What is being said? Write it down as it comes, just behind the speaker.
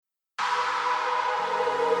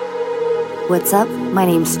What's up? My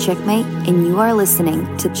name's Checkmate, and you are listening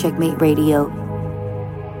to Checkmate Radio.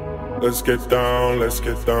 Let's get down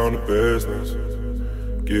to business.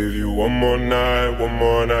 Give you one more night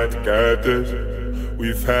to get this.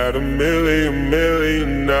 We've had a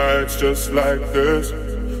million nights just like this.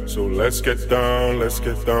 So let's get down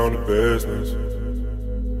to business.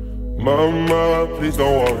 Mama, please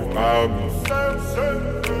don't worry about me.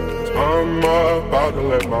 I'm about to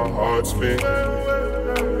let my heart speak.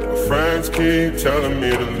 My friends keep telling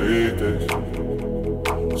me to leave this.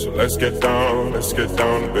 So let's get down to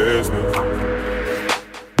business.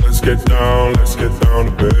 Let's get down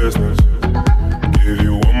to business. Give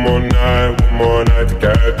you one more night to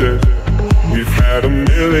get this. We've had a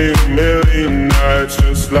million nights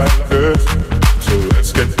just like this. So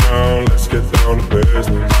let's get down to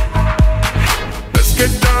business. Let's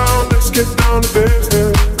get down to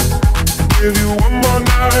business. Give you one more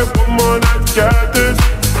night to get this.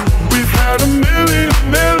 We've had a million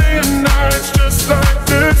nights just like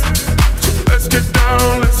this. So let's get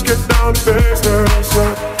down to business.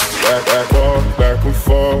 Back and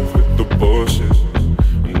forth with the bullshit.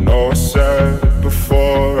 I know I said it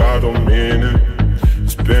before, I don't mean it.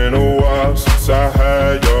 It's been a while since I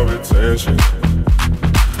had your attention,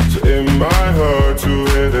 so it might hurt to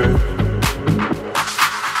hit it.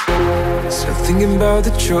 Still thinking about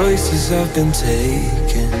the choices I've been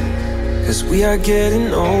taking, 'cause we are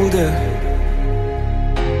getting older.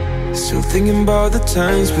 Still thinking about the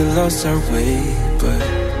times we lost our way, but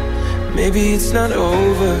maybe it's not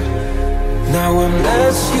over. Now I'm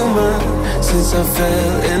less human since I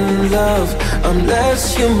fell in love. I'm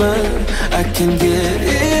less human, I can get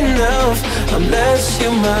enough. I'm less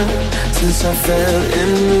human since I fell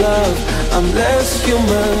in love. I'm less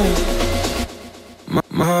human.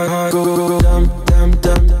 My heart go dum dum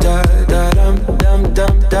dum da da dum dum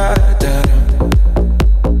dum da da dum.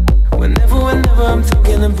 Whenever I'm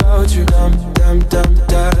thinking about you, dum dum dum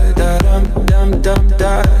da da dum dum dum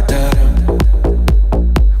da da dum.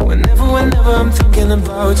 Whenever I'm thinking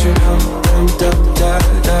about you, dum dum dum da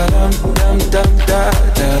da dum dum dum da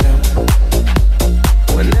da dum.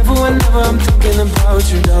 Whenever I'm thinking about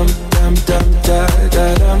you, dum dum dum da da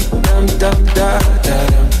dum dum dum da da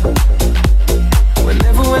dum.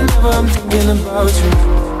 Whenever I'm thinking about you.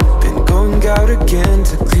 Been going out again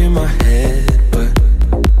to clear my head, but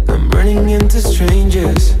I'm running into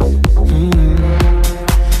strangers,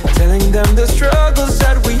 telling them the struggles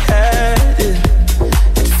that we had.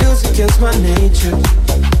 It feels against my nature.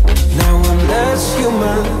 Now I'm less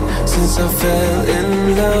human since I fell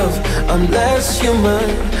in love. I'm less human,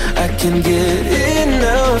 I can get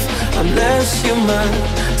enough. I'm less human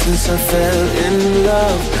since I fell in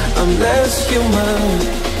love. I'm less human.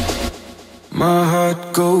 My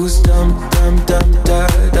heart goes dum dum dum da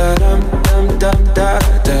da dum dum dum da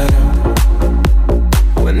da dum.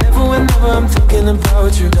 Whenever I'm thinking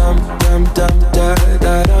about you, dum dum dum da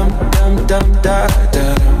da dum dum dum da da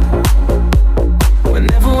dum.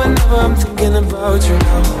 Whenever I'm thinking about you,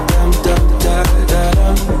 dum dum dum da da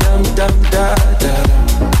dum dum dum da da dum.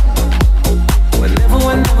 Whenever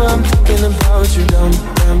I'm thinking about you, dum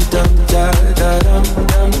dum dum da da dum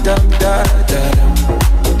dum dum da da dum.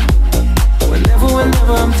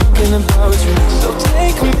 Whenever I'm thinking about you, so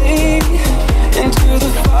take me into the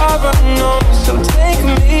far unknown. So take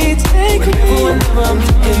me. Whenever I'm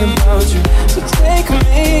thinking about you, so take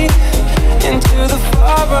me into the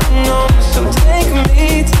far unknown. So take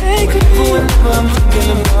me. Whenever I'm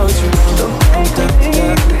thinking about you, so take me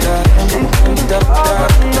into the far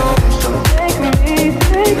unknown. So take me.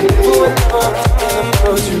 Whenever I'm thinking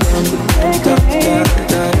about you, so take me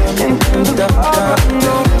into the far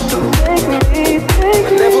unknown. So take me.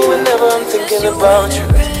 Whenever I'm thinking about you.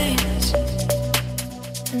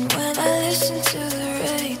 And when I listen to the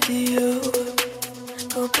radio,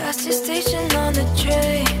 go past the station on the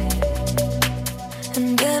train, and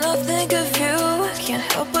then I think of you, can't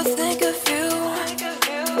help but think of you.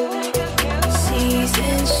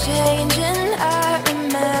 Seasons change and I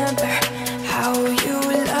remember how you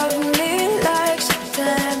loved me like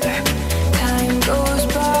September. Time goes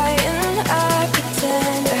by and I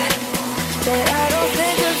pretend that I don't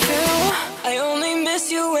think of you. I only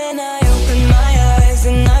miss you when I open my eyes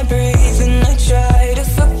and I breathe and I try to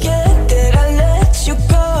forget that I let you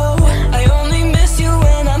go. I only miss you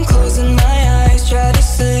when I'm closing my eyes, try to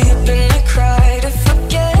sleep and I cry to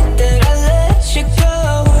forget that I let you go.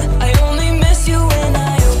 I only miss you when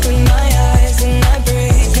I open my eyes and I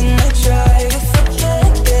breathe and I try to forget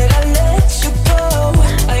that I let you go.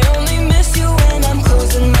 I only miss you when I'm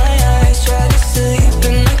closing my eyes, try to sleep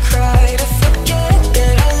and I cry to forget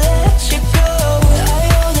that I let you go. I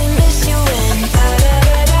only miss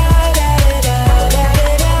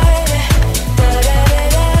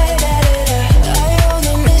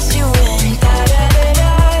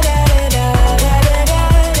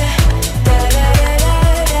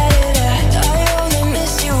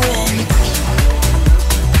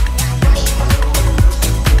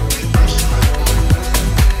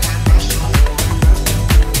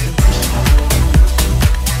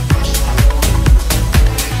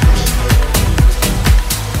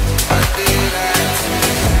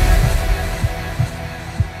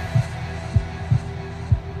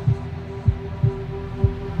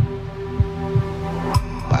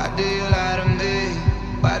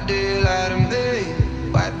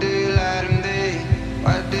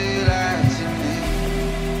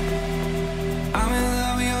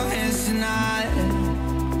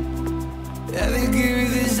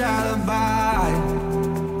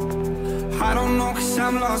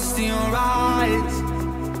I'm lost in your eyes.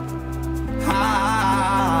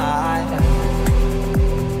 I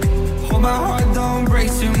hope my heart don't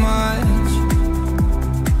break too much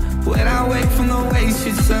when I wake from the ways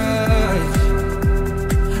you touch.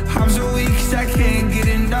 I'm so weak 'cause I can't get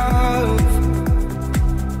enough.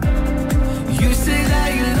 You say that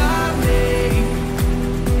you love me.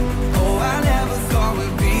 Oh, I never thought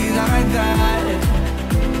we'd be like that.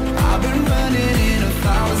 I've been running in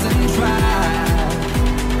 1,000 tries.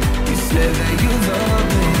 You said that you love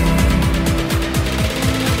me.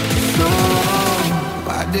 So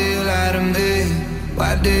why do you lie to me?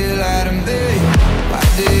 Why do you lie to me? Why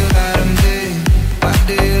do you lie to me? Why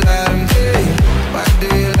do you lie to me? Why do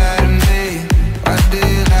you lie to me? Why do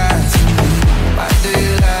you lie to me? Why do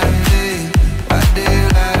you lie to me? Why do you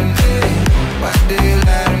lie to me? Why do you lie to me? Why do you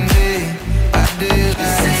lie to me?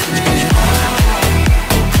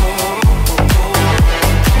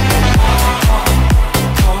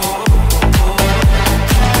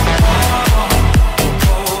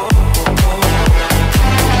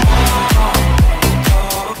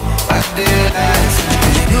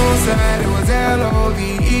 Said it was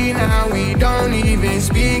L-O-V-E. Now we don't even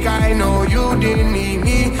speak. I know you didn't need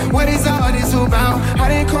me. What is all this about? I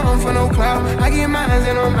didn't come for no clout. I get mines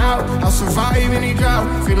and I'm out. I'll survive any drought.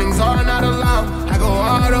 Feelings are not allowed. I go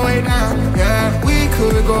all the way down. Yeah, we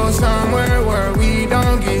could go somewhere where we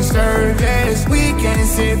don't get service. We can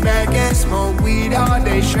sit back and smoke weed all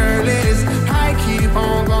day shirtless. I keep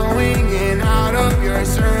on going in out of your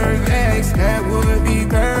cervix. That would be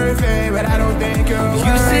perfect, but I don't think you're worth it.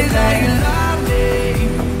 You say that you love me.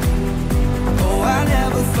 Oh, I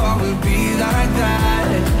never thought we'd be like that.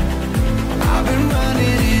 I've been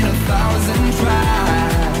running in 1,000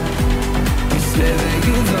 tries. You say that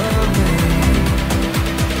you love me.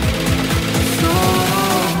 So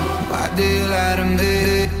why do you lie to me?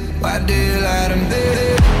 Why do you lie to me?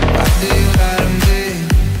 Why do you lie to me?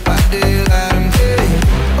 Why do you lie to me?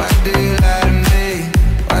 Why do you lie to me?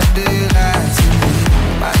 Why do you lie to me?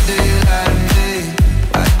 Why do you lie to me?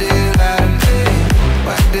 Why do you lie to me?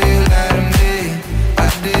 Why do you lie to me? Why do you lie to me?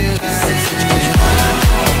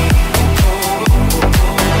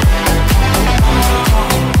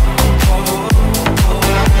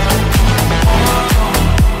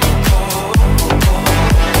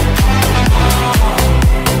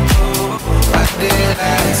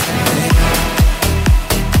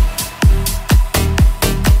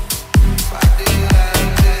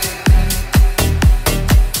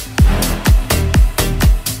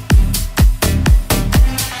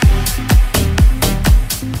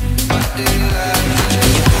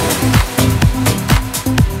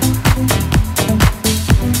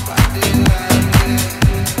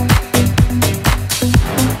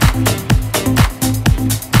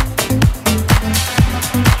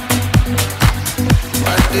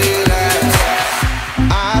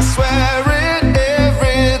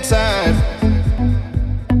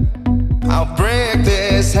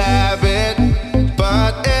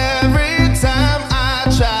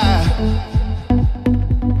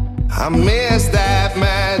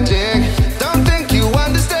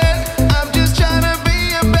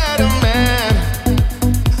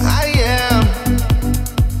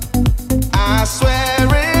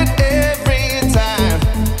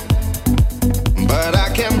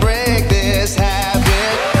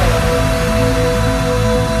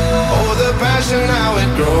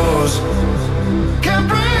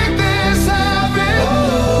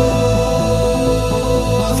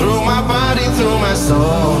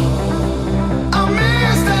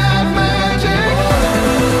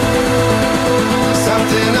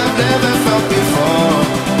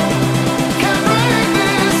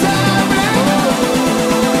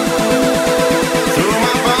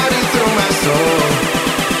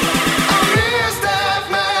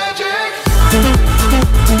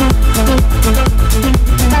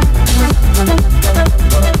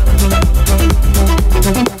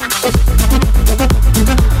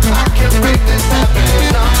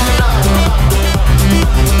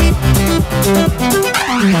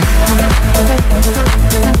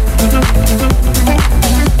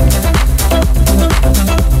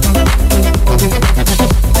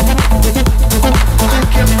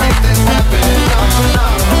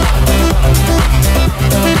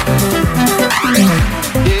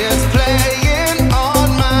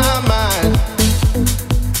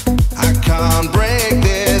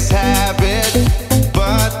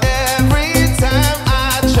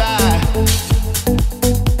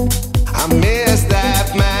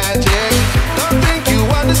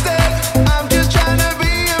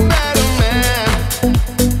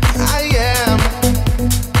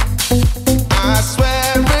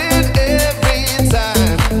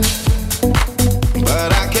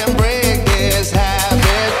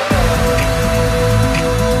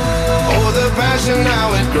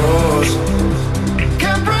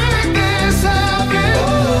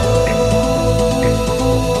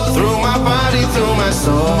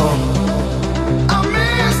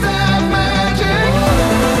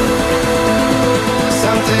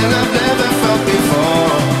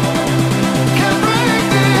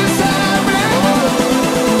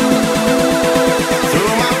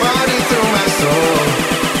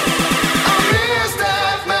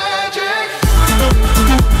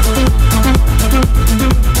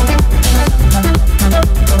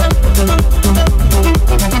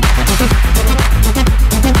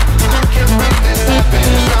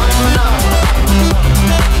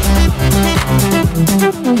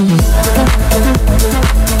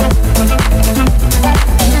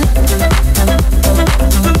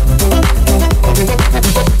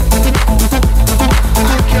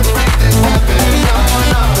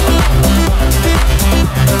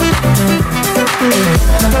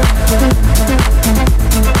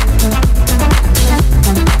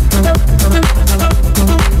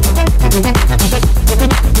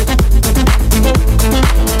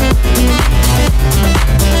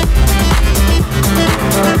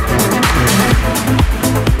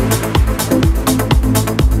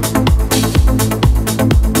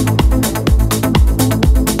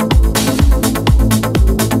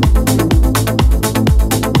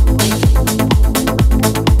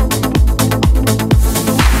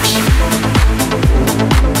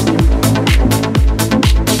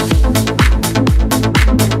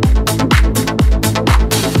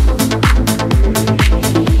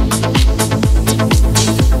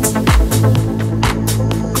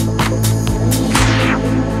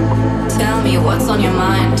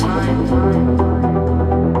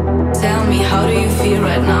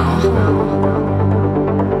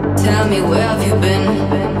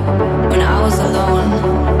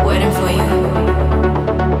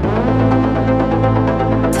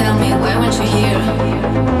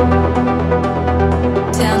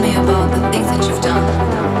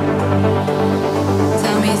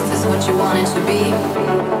 to be.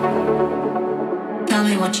 Tell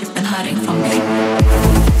me what you've been hiding from me.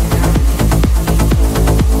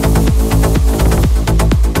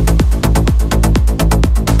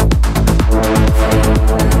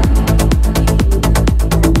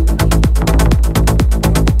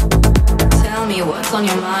 What's on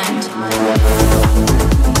your mind?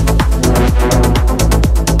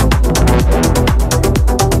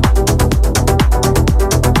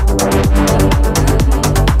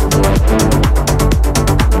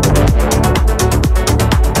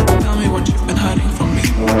 Tell me what you've been hiding from me.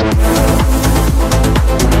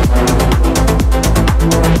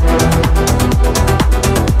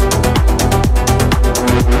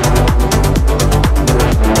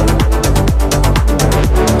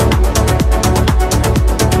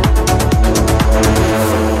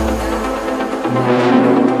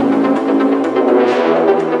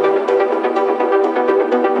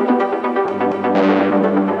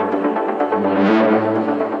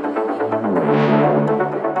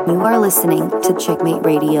 You are listening to Checkmate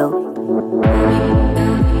Radio.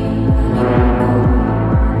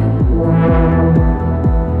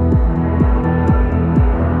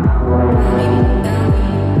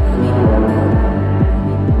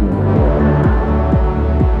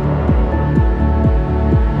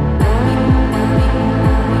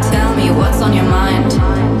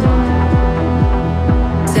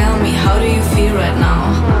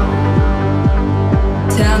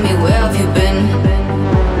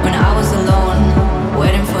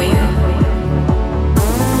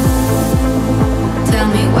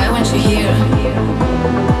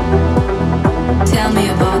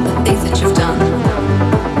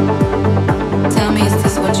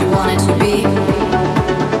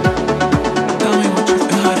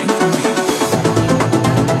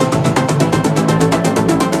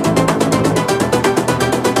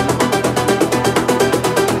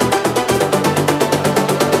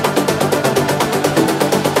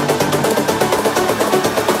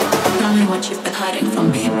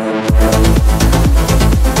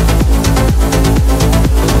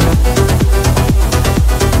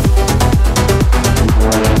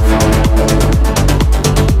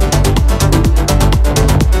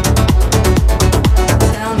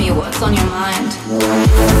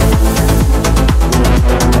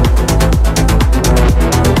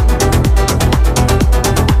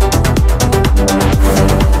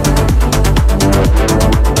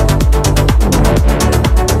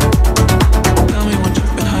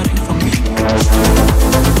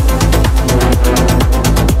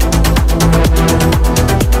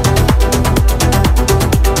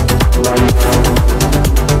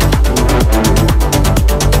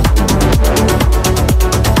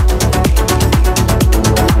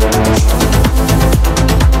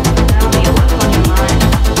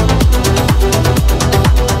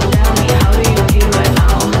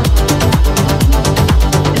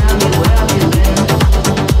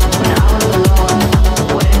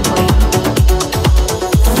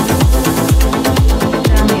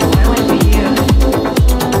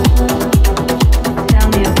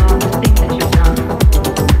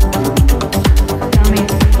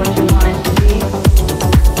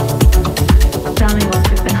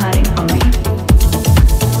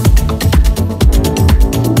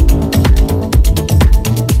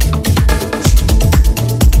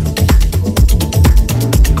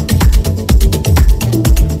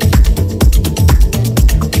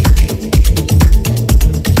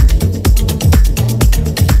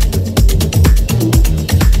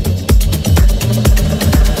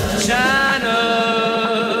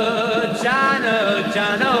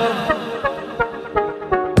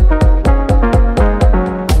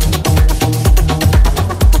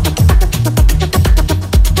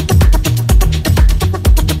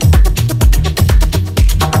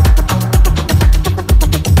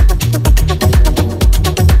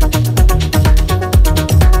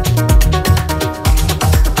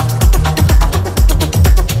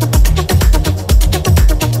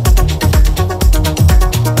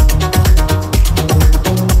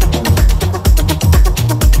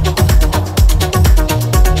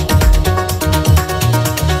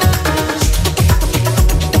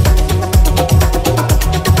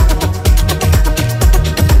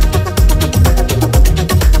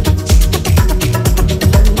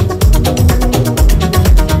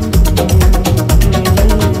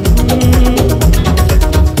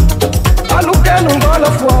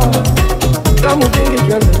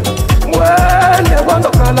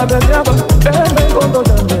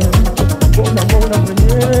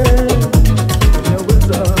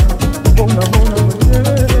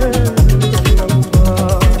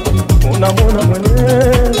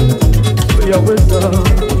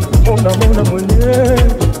 Mona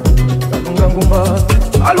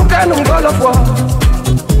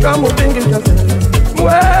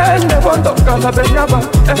benyaba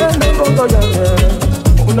emengondo yange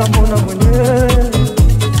unamona mwenyewe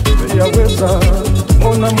yaweza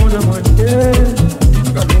mona mwenyewe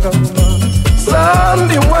kalunga kuma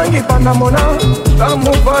sambi mwangi panamona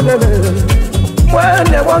kamuvalele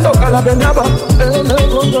mwene wando kala benyaba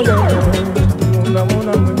emengondo yange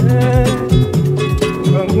unamona mwenyewe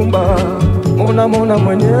ngumba mona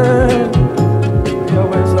mwenyewe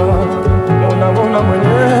yaweza mona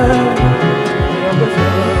mwenyewe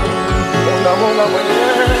yaweza mona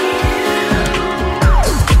mwenyewe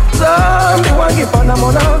zambi wangi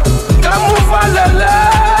panamona kamuvalele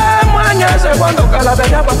mwanyese kwando kala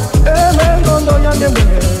benyaba emengondo yande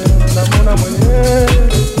mwenyewe mona mwenyewe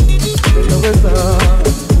yaweza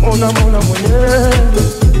mona mwenyewe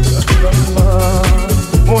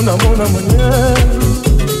mona mwenyewe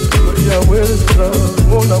yaweza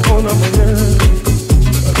mona mwenyewe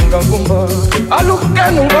ngangumba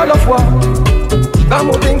alukenu ngolofwa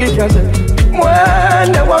kamubingi kiaze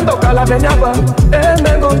mwene wando kala benyaba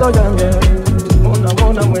emengondo yange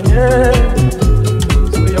mona mwenyewe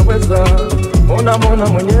yaweza mona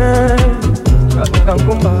mwenyewe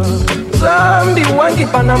ngangumba zambi wangi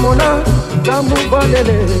panamona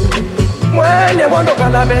kamuvalele mwene wando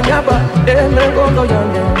kala benyaba emengondo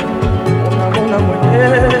yange mona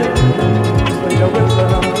mwenyewe yaweza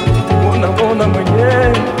mona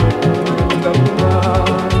mwenyewe ngangumba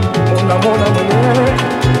mona mwenyewe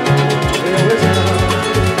yaweza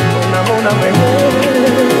mona mwenyewe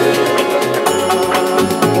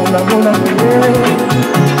mona mwenyewe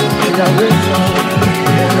yaweza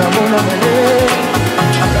mona mwenyewe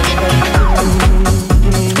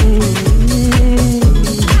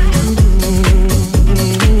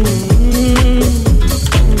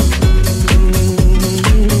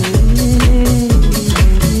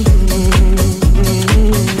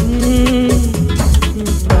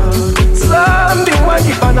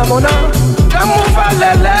mona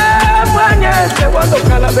kamuvalele mwanyese wando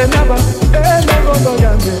kala benyaba emengondo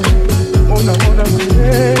yange mona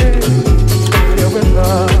mwenyewe yaweza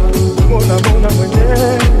mona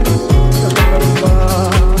mwenyewe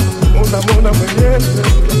mona mwenyewe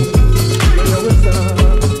yaweza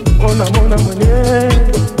mona mwenyewe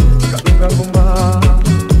ngumba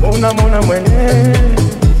mona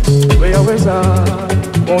mwenyewe yaweza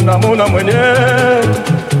mona mwenyewe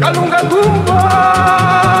kalunga gumba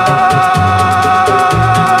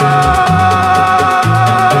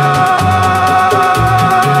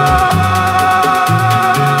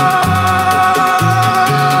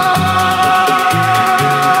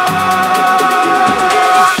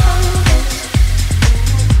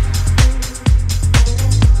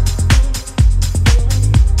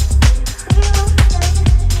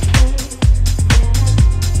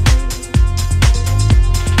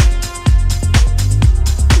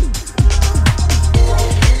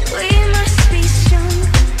We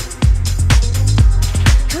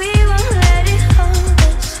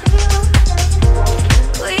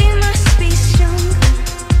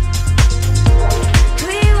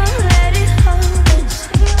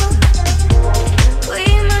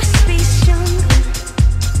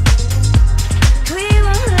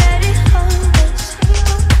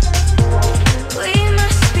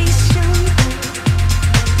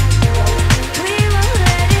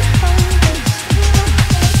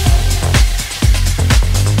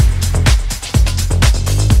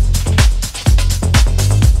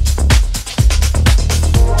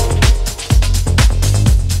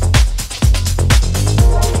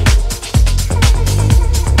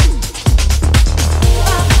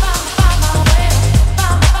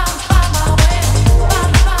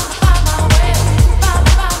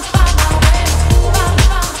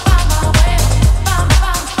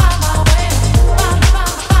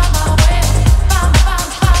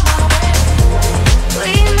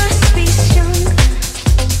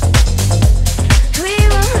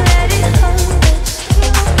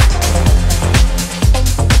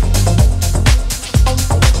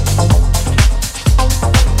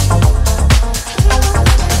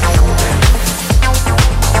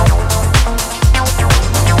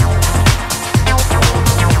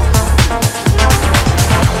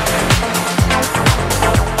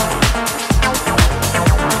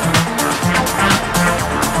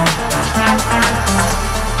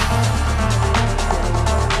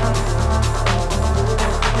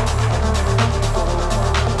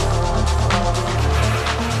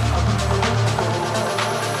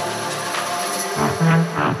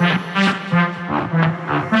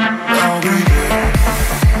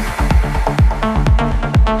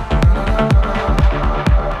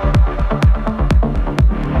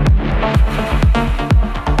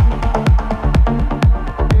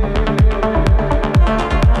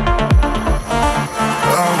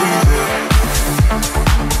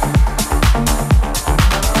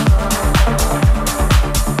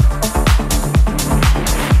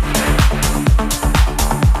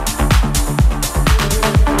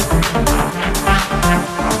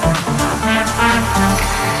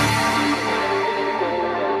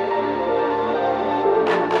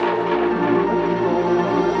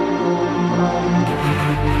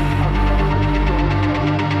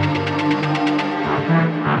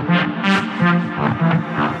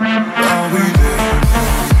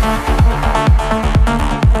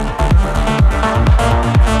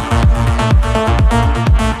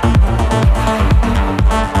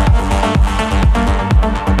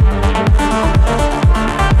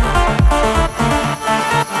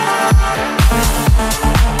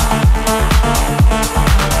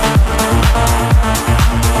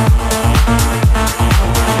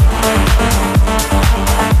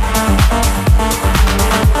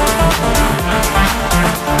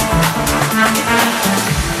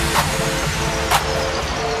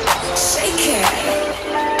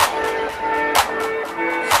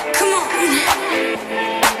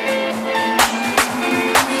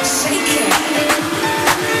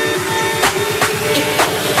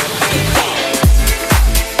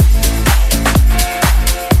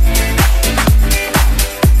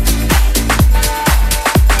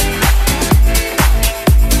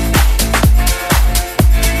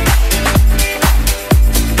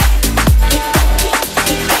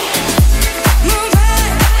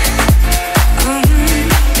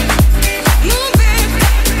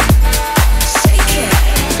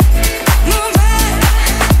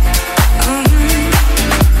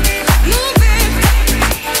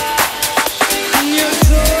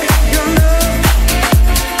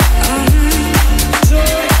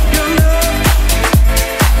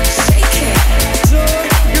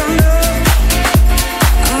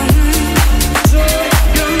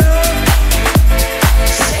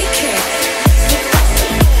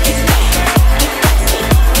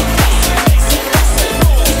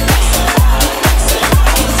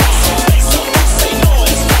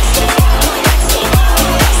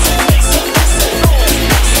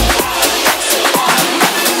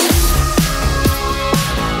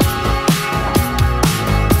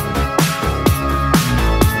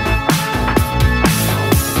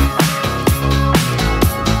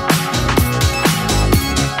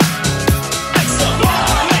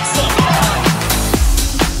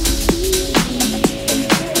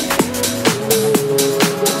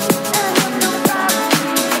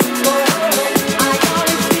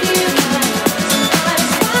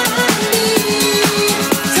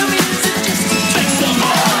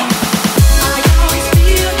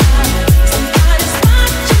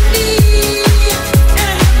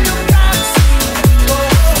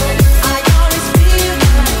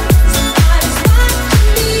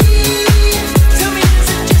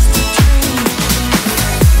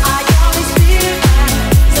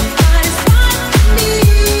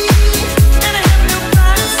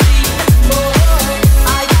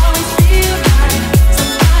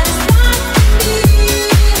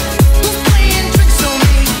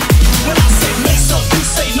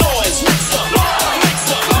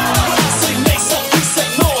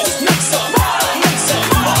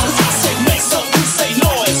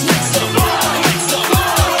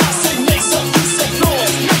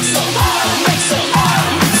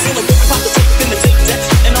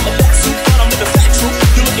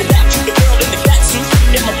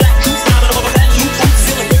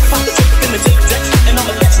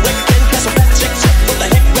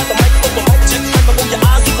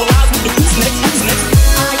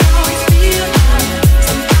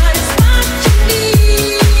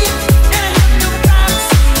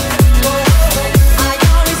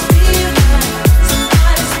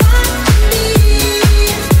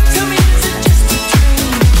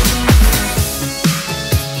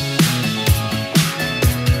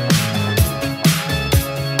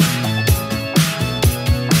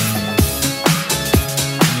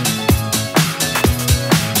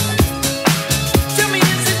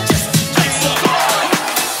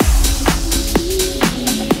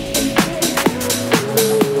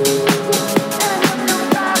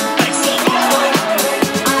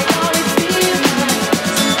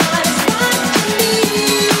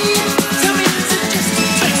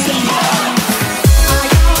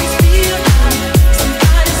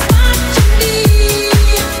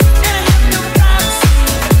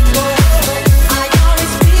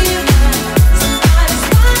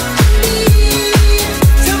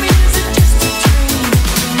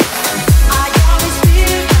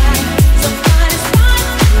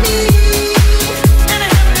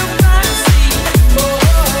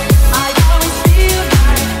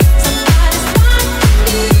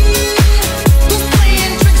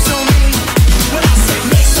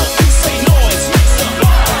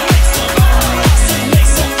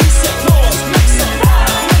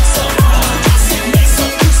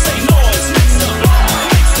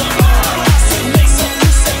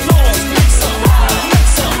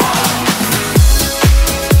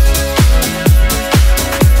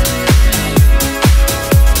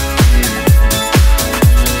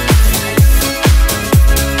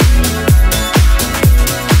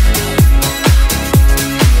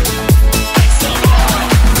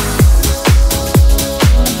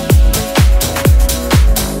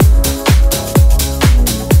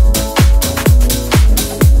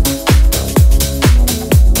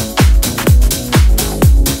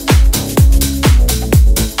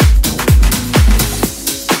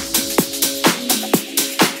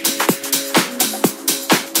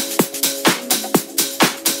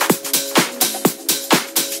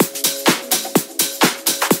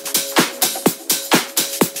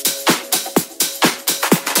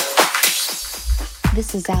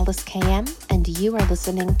This is Alice KM, and you are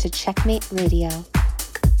listening to Checkmate Radio.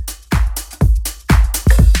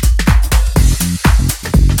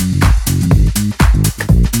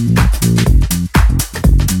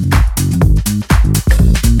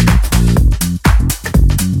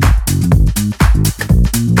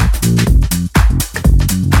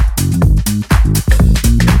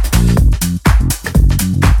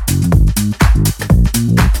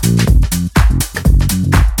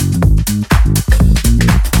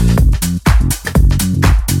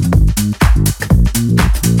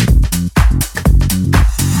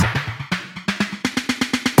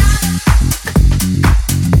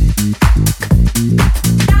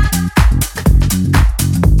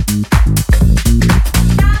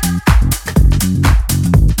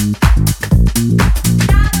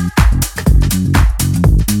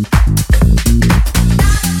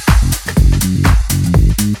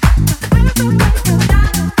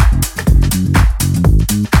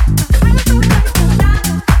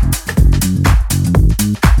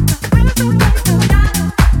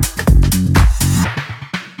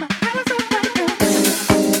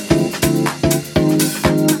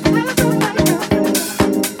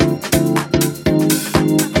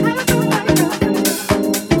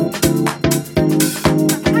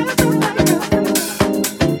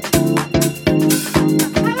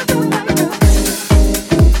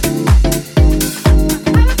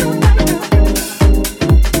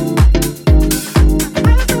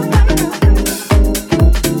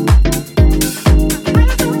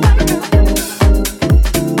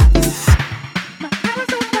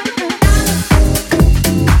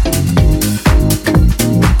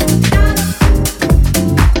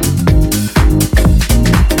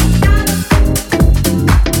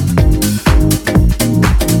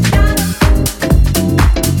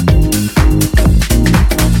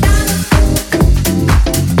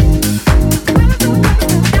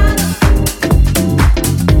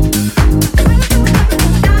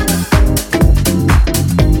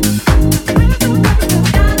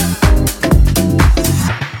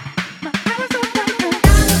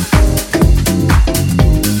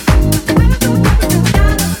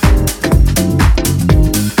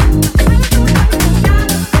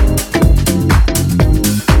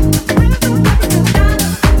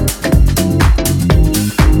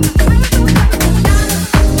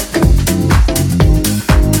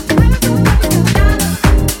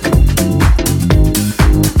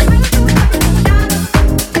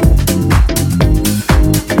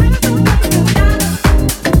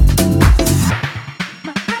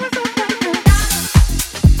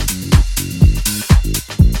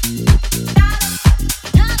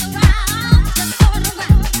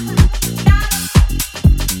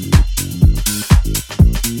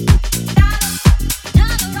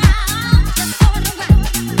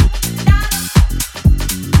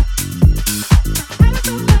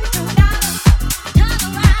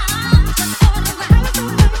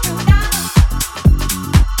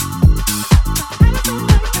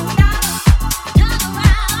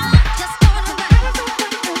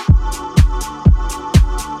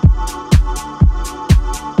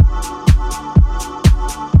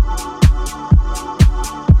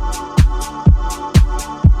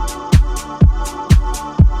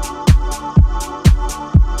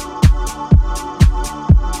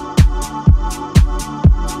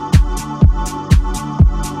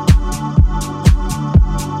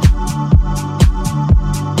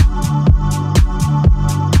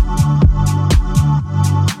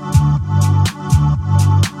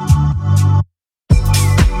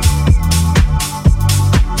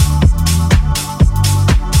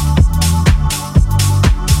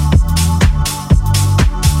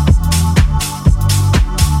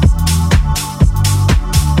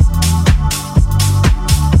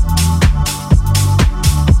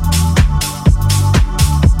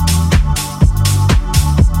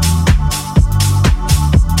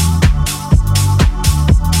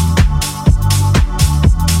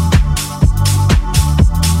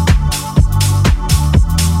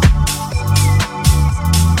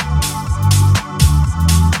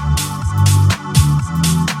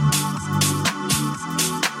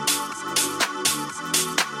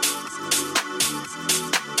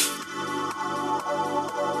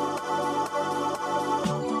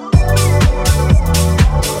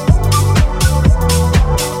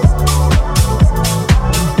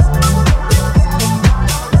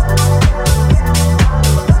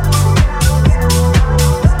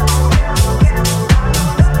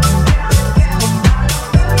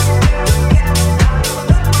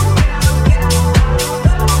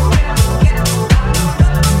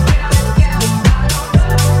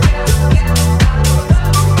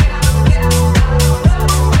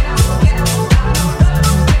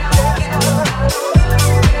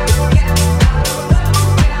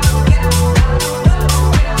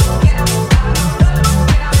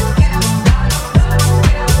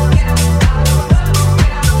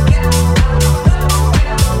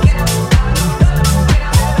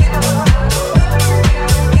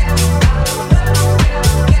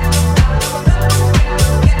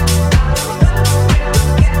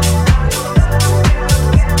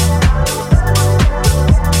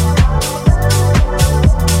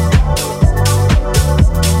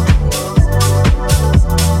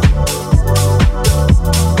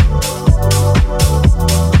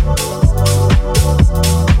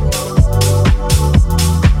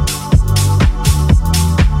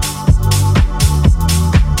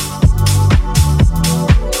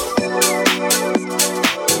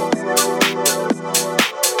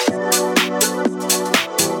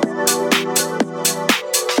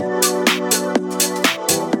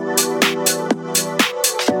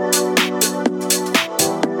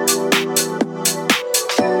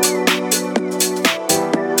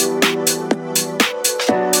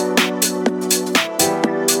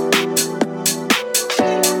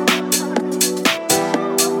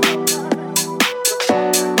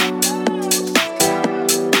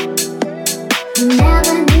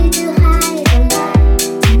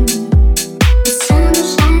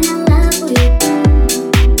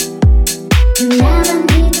 You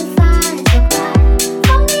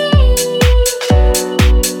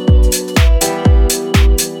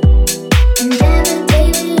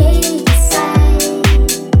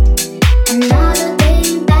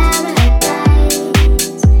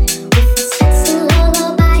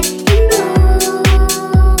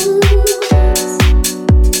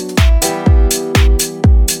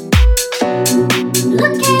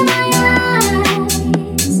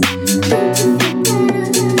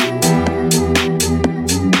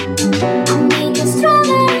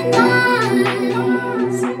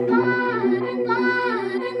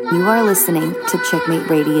are listening to Checkmate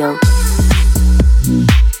Radio.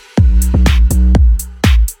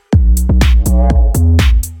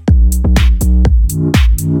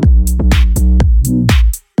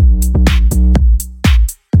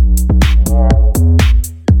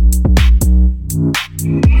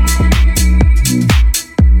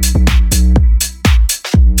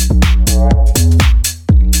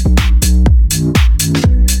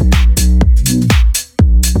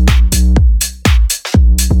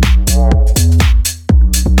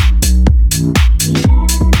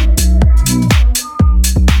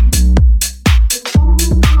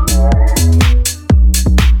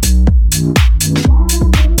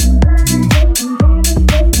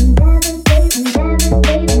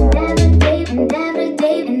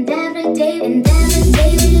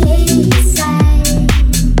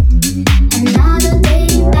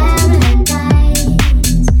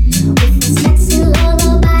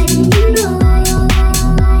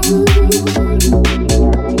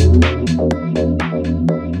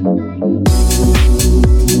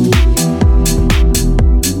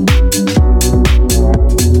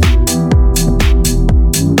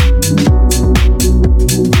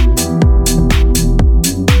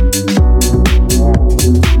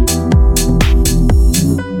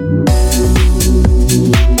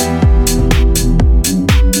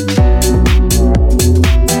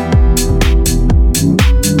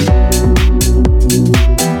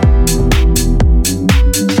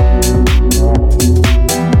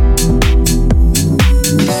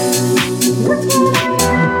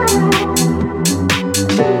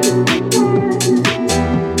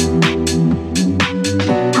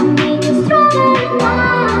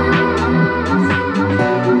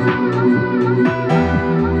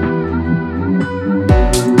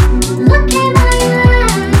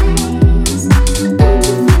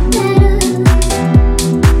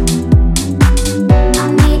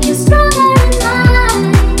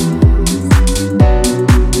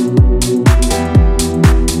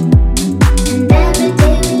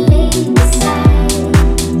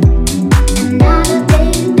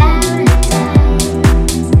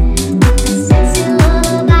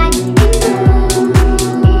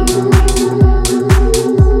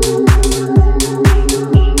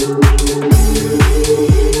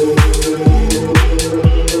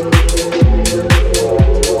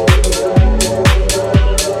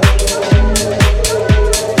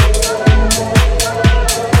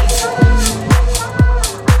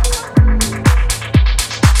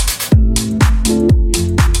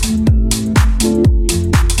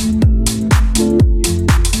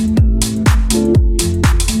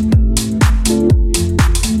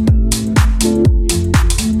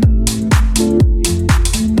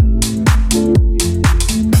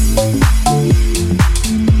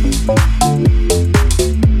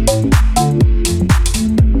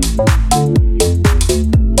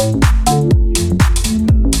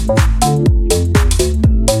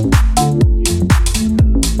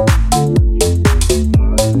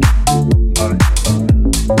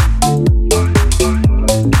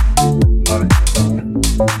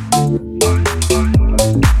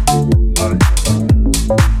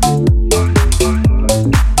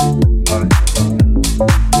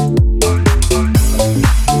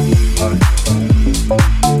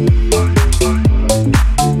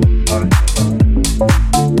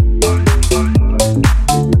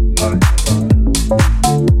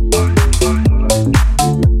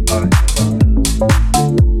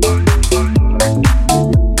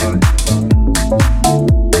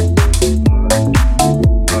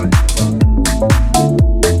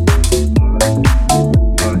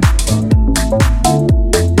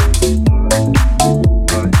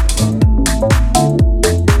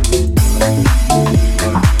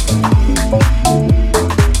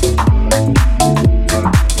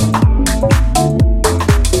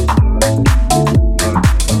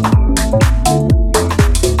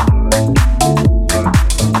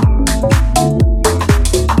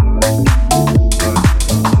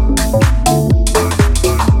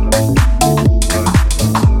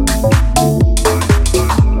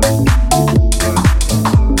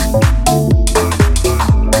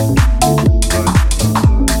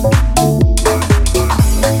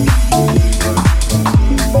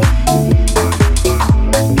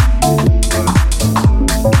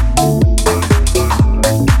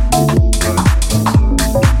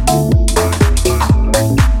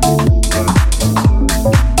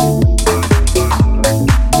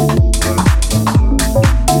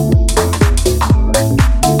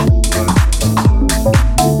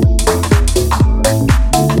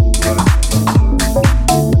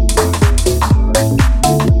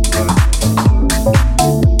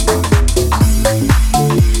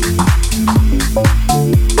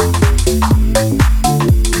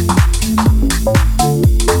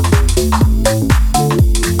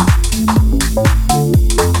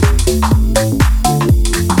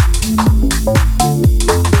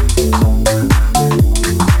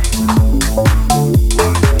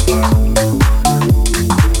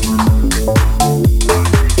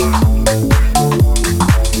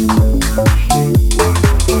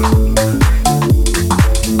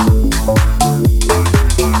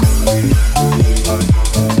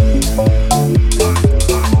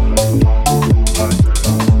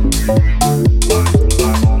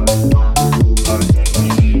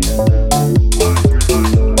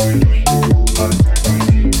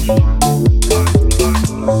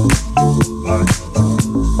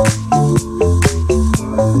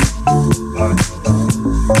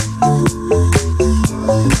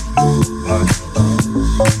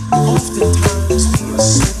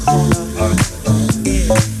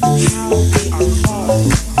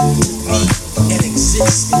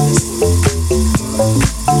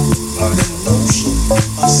 notion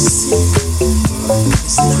of sin.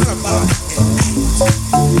 It's not about an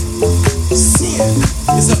act. Sin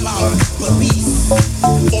is about belief,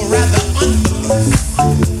 or rather unbelief.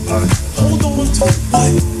 Hold on to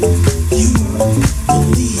what you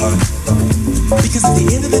believe. Because at the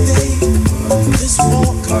end of the day, this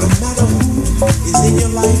walk, no matter who is in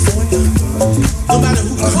your life or not, no matter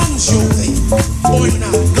who comes your way or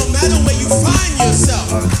not, no matter where you find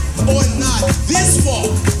yourself or not, this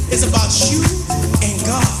walk is about you and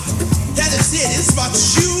God. That is it. It's about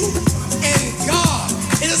you and God.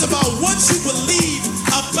 It is about what you believe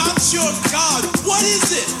about your God. What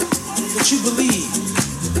is it that you believe?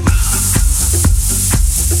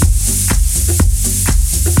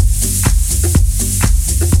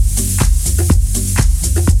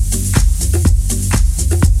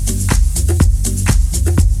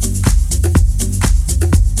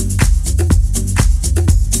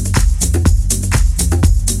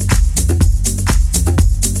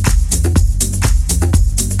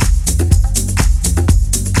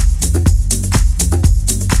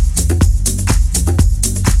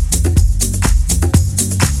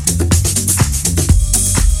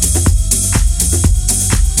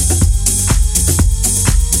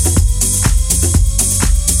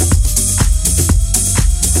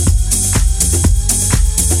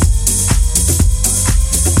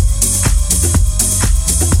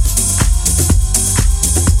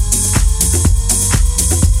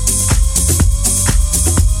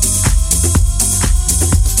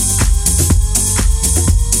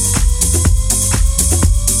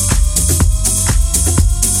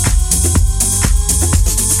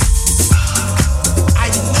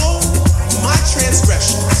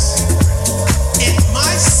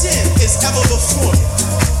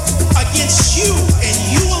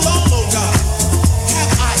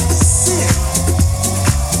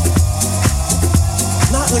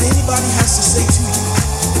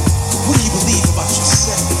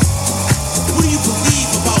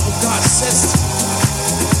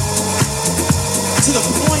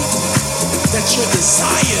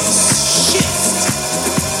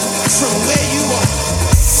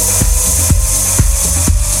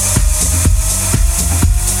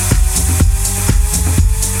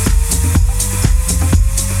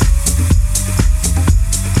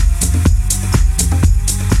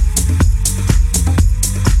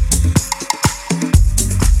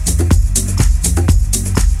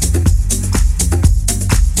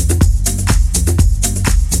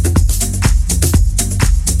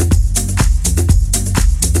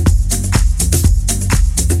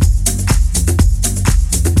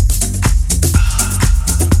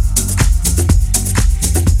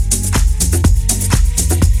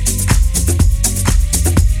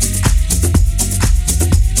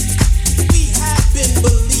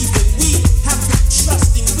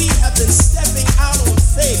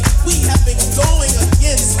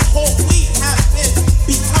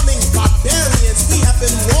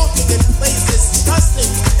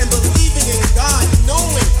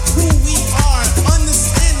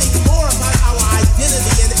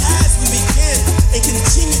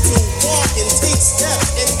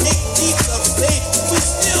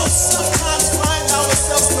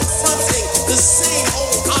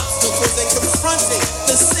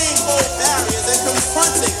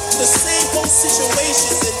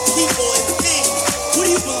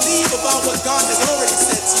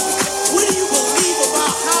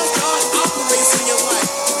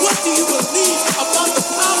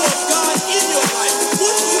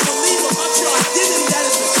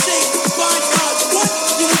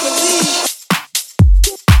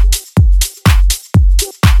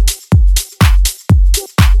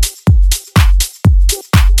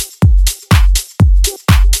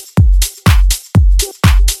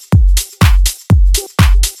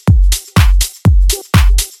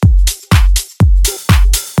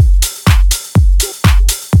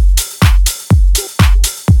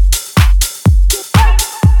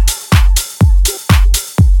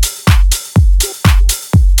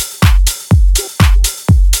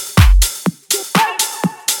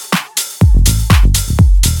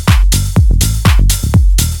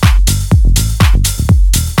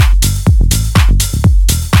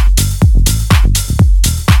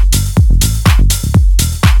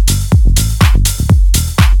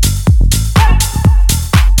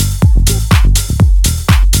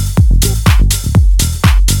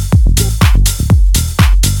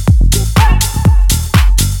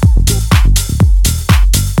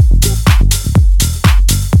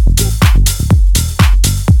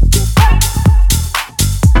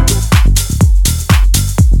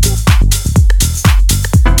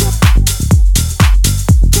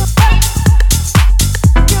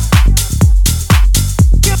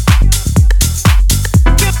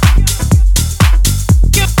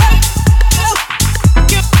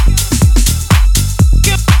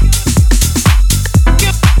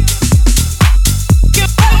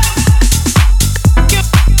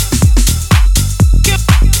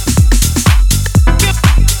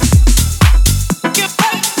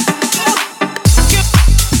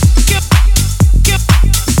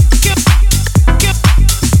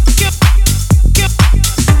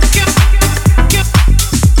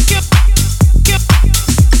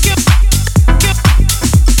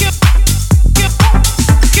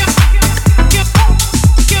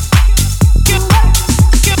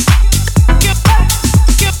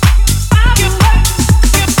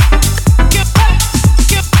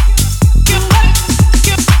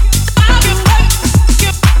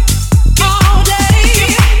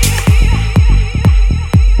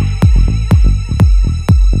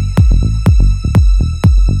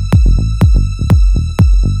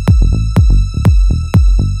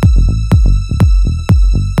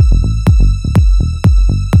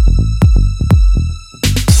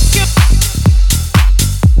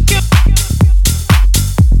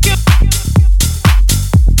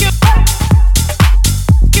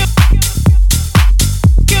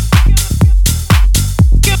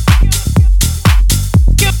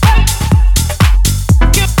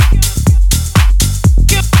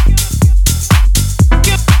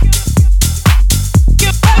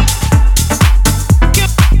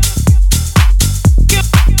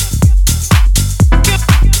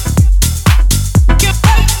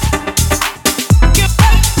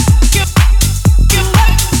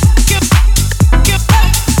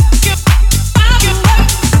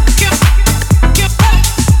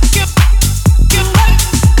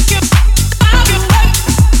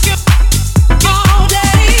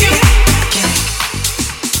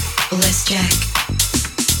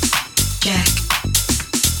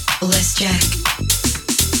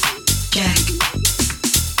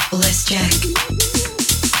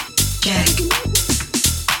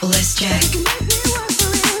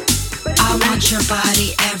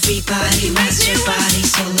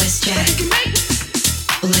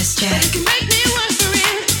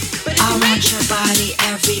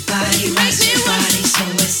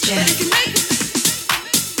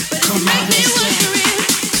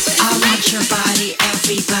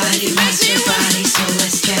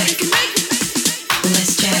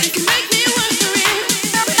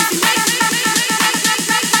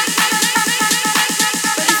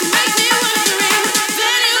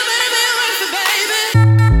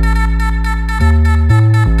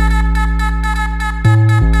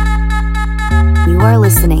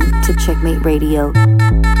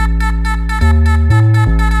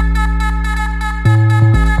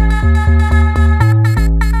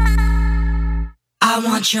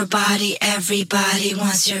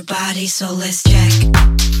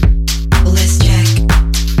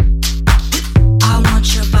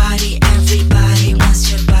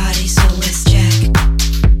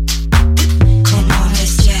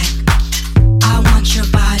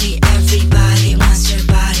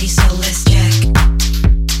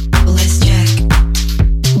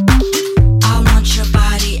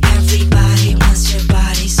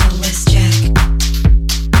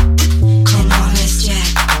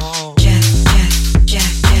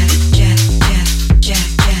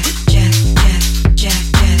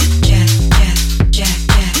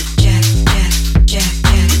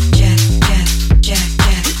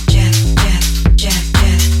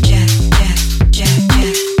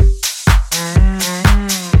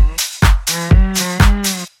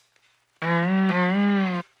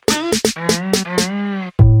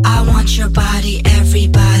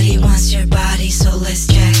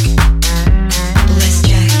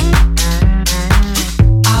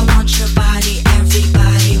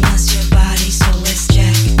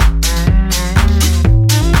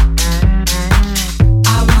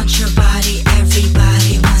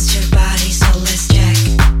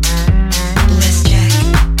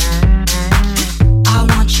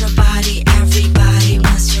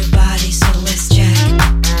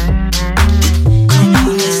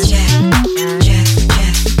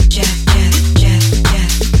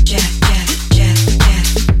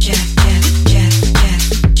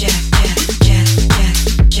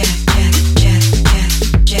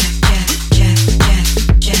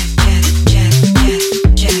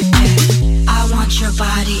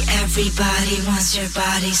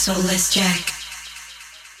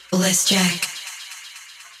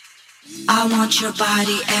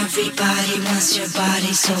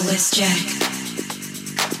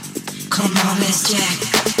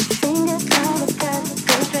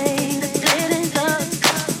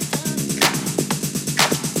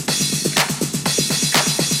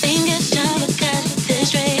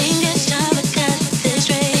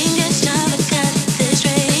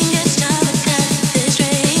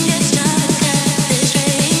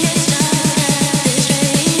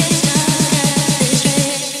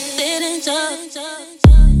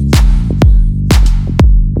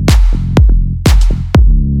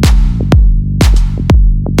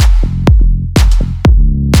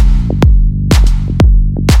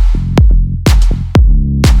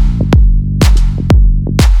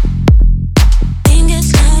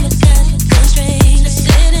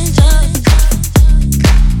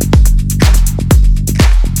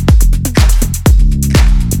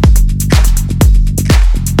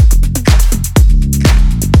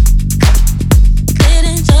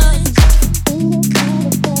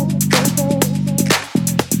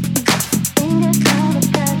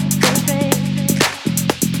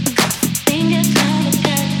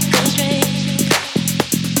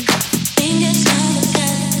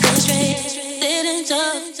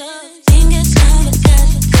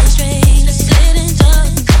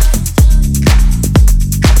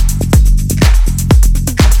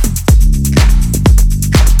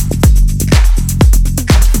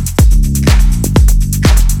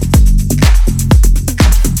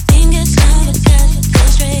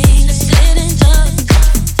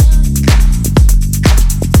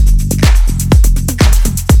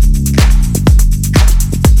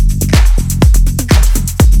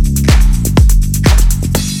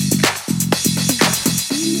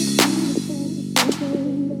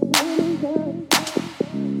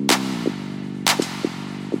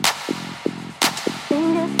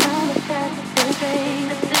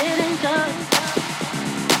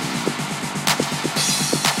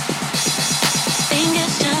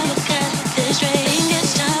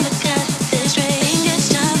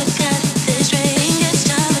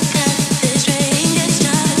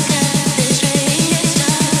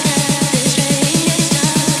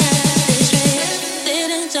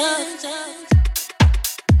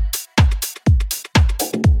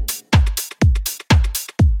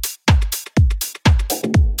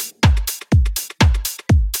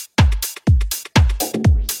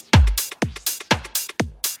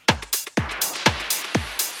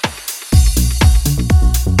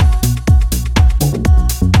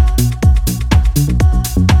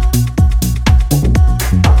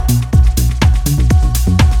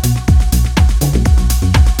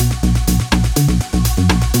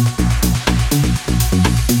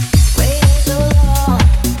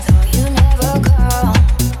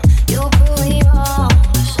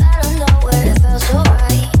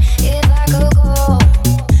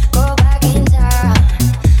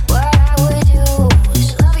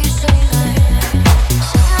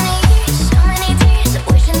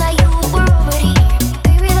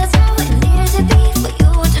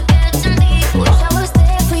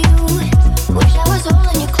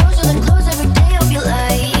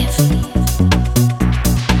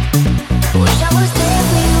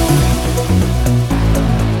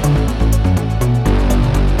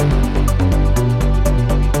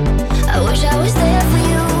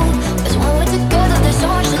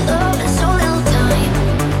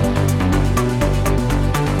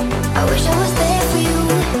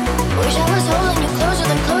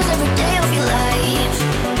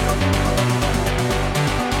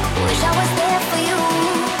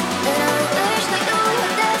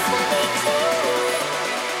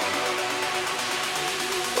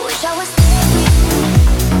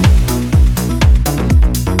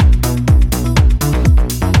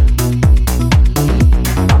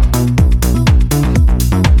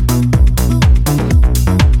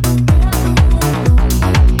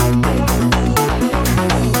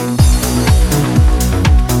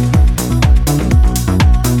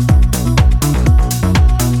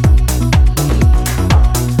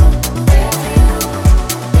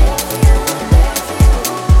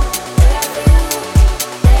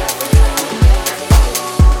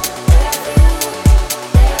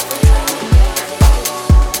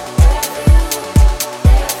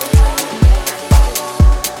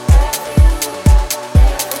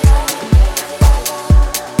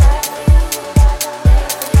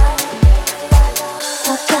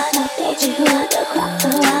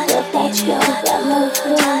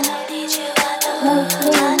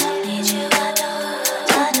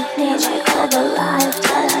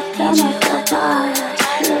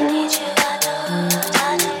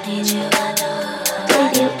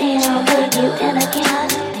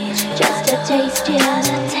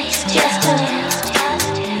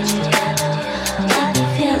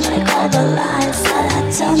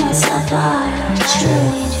 Myself are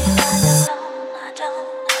true.